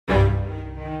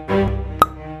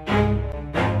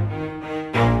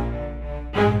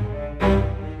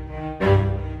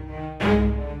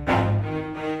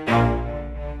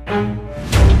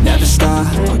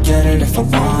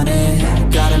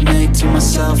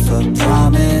a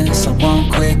promise. I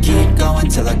won't quit, keep going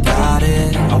till I got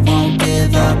it. I won't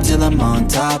give up till I'm on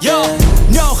top. Yo,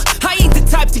 no, I ain't the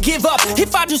type to give up.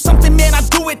 If I do something, man, I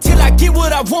do it till I get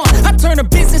what I want. I turn a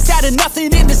business out of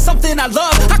nothing into something I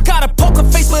love. I got a poker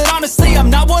face, but honestly, I'm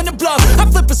not one to bluff. I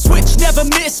flip a switch, never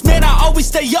miss, man, I always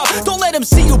stay up. Don't let them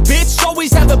see you, bitch,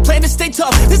 always have a plan to stay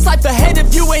tough. This life ahead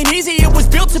of you ain't easy, it was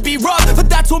built to be rough. But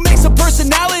that's what makes a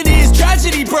personality, is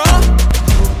tragedy, bruh.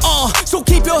 So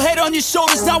keep your head on your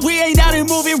shoulders. Now we ain't out here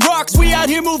moving rocks, we out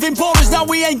here moving boulders. Now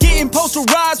we ain't getting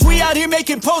posterized, we out here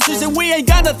making posters. And we ain't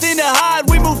got nothing to hide,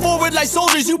 we move forward like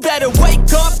soldiers. You better wake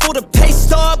up for the pay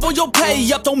stub, or you'll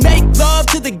pay up. Don't make love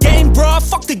to the game, bruh,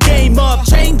 fuck the game up.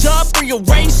 Change up,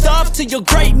 rearrange stuff to your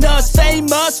greatness.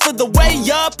 Famous for the way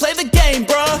up, play the game,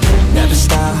 bruh. Never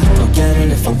stop, I'll get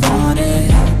it if I want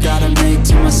it. Gotta make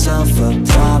to myself a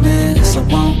promise. I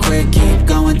won't quit, keep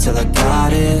going till I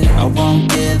got it. I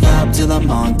won't give up till I'm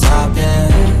on top,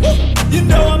 yeah. You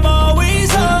know I'm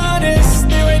always honest,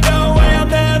 there ain't no way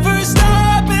I'm ever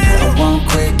stopping. I won't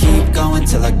quit, keep going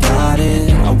till I got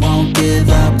it. I won't give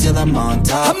up till I'm on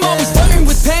top, I'm always flirting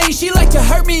with pain, she like to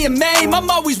hurt me and maim. I'm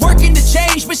always working to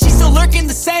change, but she's still lurking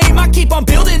the same. I keep on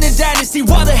building a dynasty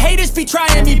while the haters be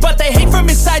trying me. But they hate from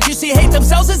inside, you see, hate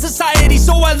themselves in society.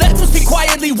 So I let them speak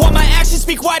quietly while my actions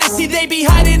speak wider. See, they be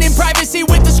hiding in privacy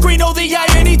with the screen, oh the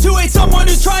irony. To hate someone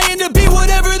who's trying to be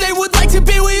whatever they would like to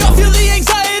be. We all feel the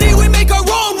anxiety, we make our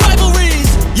own rivalries.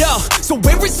 Yo, so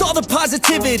where is all the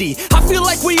positivity? I feel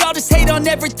like we all just hate on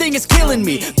everything, it's killing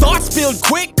me. Thoughts build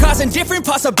quick, causing different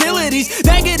possibilities.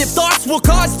 Negative thoughts will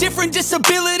cause different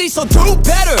disabilities. So do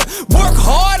better, work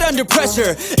hard under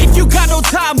pressure. If you got no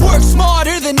time, work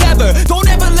smarter than ever. Don't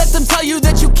ever let them tell you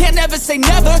that you can't never say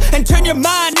never. And turn your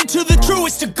mind into the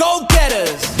truest of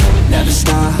go-getters. Never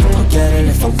stop, I'll get it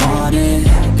if I want it.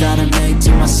 Gotta make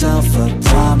to myself a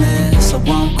promise. I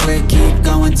won't quit, keep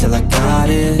going till I got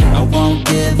it. I won't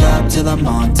give up till I'm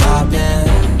on top, yeah.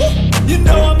 You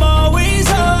know I'm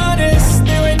always honest,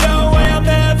 there ain't no way I'm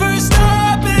ever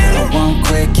stopping. I won't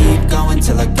quit, keep going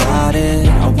till I got it.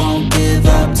 I won't give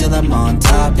up till I'm on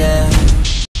top, yeah.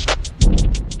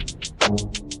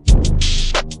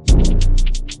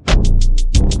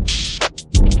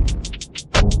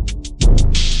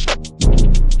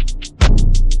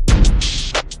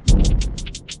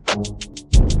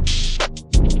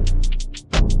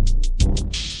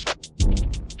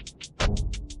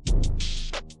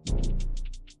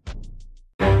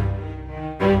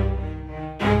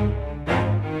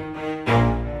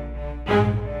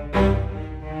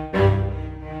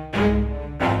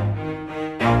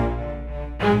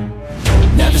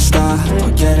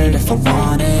 I'll get it if I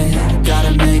want it.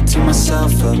 Gotta make to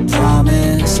myself a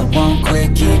promise. I won't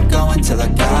quit, keep going till I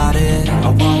got it. I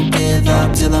won't give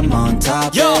up till I'm on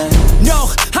top, yo, yeah.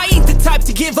 No, I ain't the type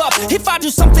to give up. If I do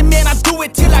something, man, I do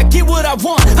it till I get what I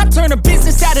want. I turn a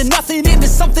business out of nothing into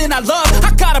something I love.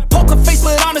 I got a poker face,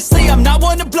 but honestly, I'm not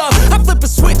one to bluff. I flip a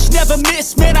switch, never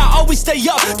miss, man, I always stay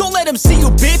up. Don't let them see you,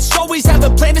 bitch, always have a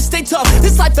plan to stay tough.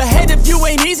 This life ahead of you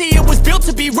ain't easy, it was built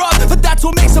to be rough. But that's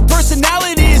what makes a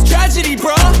personality, is tragedy,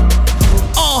 bruh.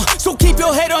 So keep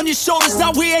your head on your shoulders.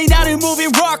 Now we ain't out here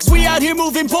moving rocks, we out here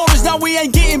moving boulders. Now we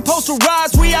ain't getting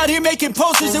posterized, we out here making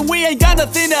posters. And we ain't got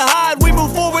nothing to hide, we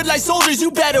move forward like soldiers.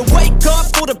 You better wake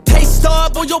up for the pay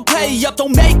stub, or you'll pay up.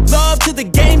 Don't make love to the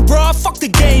game, bruh, fuck the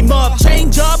game up.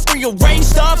 Change up, rearrange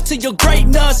stuff to your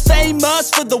greatness. Famous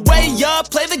for the way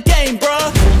up, play the game,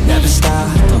 bruh. Never stop,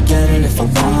 I'll get it if I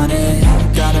want it.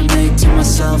 Gotta make to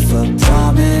myself a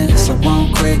promise. I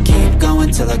won't quit, keep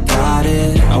going till I got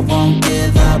it. I won't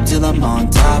give up till I'm on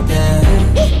top, yeah.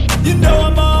 You know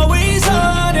I'm always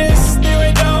honest, there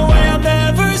ain't no way I'm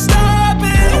ever stopping.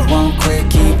 I won't quit,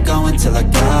 keep going till I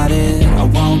got it. I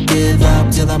won't give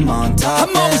up till I'm on top,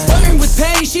 I'm always flirting with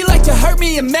pain, she like to hurt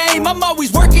me and maim. I'm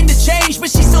always working to change, but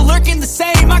she's still lurking the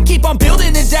same. I keep on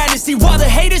building a dynasty while the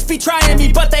haters be trying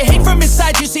me. But they hate from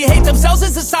inside, you see, hate themselves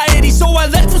in society. So I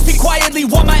let them speak quietly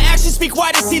while my actions speak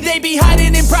wider. See, they be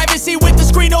hiding in privacy with the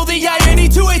screen, oh the irony.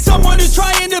 To hate someone who's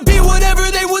trying to be whatever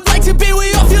they would like to be.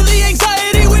 We all feel the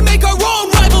anxiety, we make our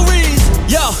own rivalries.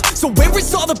 Yo, so where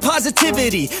is all the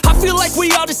positivity? I feel like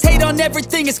we all just hate on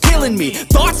everything, it's killing me.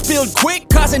 Thoughts build quick,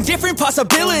 causing different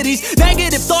possibilities.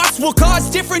 Negative thoughts will cause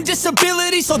different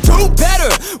disabilities. So do better,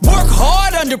 work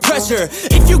hard under pressure.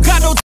 If you got no